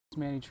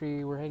Manny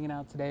Tree. We're hanging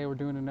out today. We're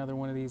doing another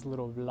one of these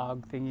little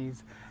vlog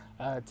thingies.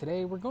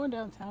 Today we're going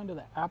downtown to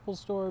the Apple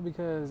store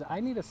because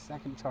I need a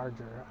second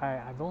charger.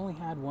 I've only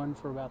had one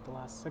for about the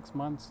last 6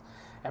 months.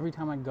 Every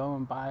time I go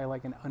and buy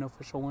like an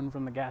unofficial one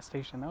from the gas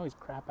station, they always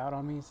crap out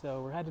on me.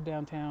 So we're headed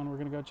downtown. We're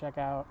gonna go check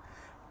out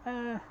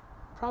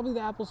probably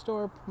the Apple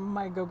store.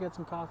 Might go get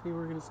some coffee.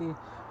 We're gonna see.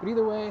 But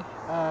either way,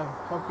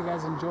 hope you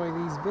guys enjoy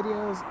these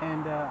videos,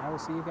 and I will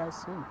see you guys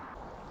soon.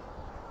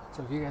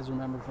 So if you guys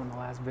remember from the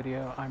last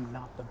video, I'm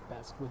not the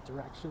best with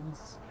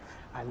directions.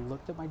 I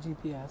looked at my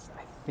GPS.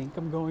 I think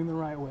I'm going the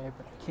right way,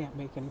 but I can't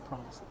make any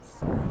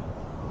promises. And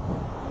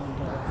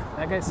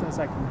that guy says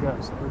I can go,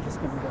 so we're just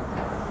gonna go.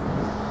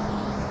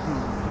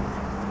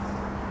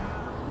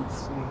 Let's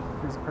see.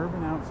 There's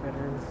Urban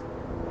Outfitters,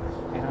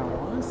 and I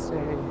want to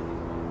say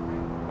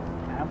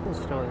Apple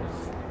Store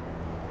is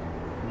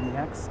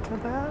next to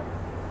that.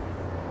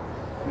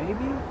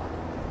 Maybe.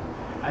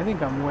 I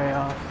think I'm way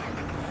off.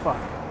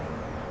 Fuck.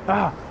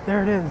 Ah,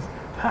 there it is.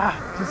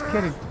 Ah, just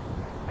kidding.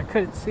 I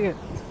couldn't see it.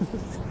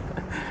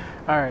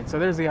 Alright, so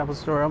there's the Apple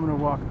store. I'm going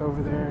to walk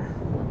over there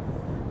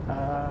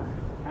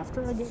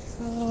after I get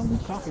some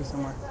coffee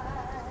somewhere.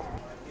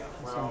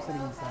 So I'm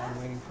sitting inside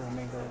waiting for a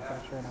mango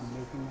refresher, and I'm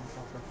making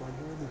myself record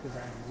here because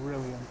I'm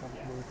really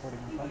uncomfortable recording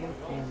in public,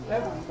 and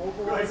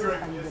this is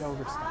how you get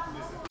over stuff.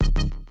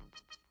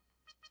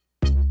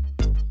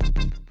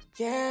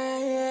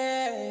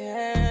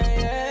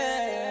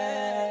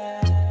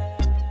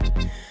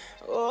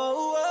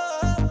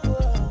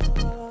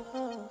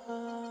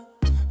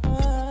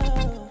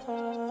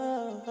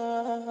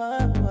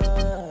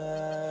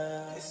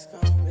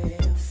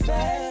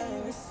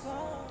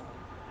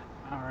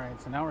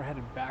 So now we're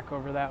headed back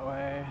over that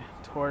way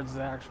towards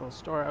the actual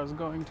store I was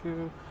going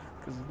to,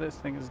 because this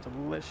thing is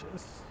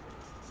delicious.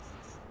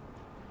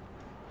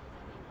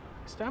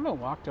 I still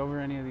haven't walked over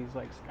any of these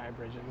like sky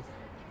bridges.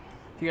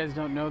 If you guys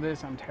don't know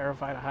this, I'm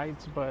terrified of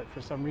heights, but for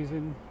some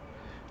reason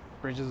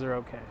bridges are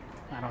okay.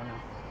 I don't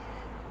know.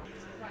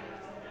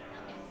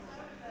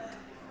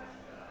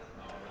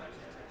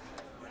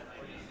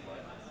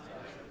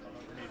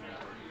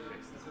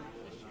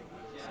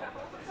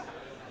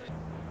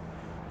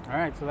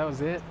 Alright, so that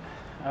was it.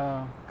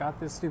 Got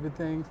this stupid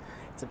thing.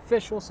 It's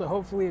official, so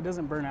hopefully it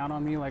doesn't burn out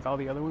on me like all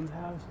the other ones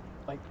have,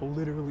 like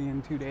literally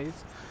in 2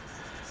 days.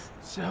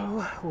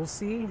 So we'll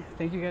see.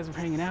 Thank you guys for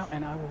hanging out,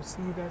 and I will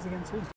see you guys again soon.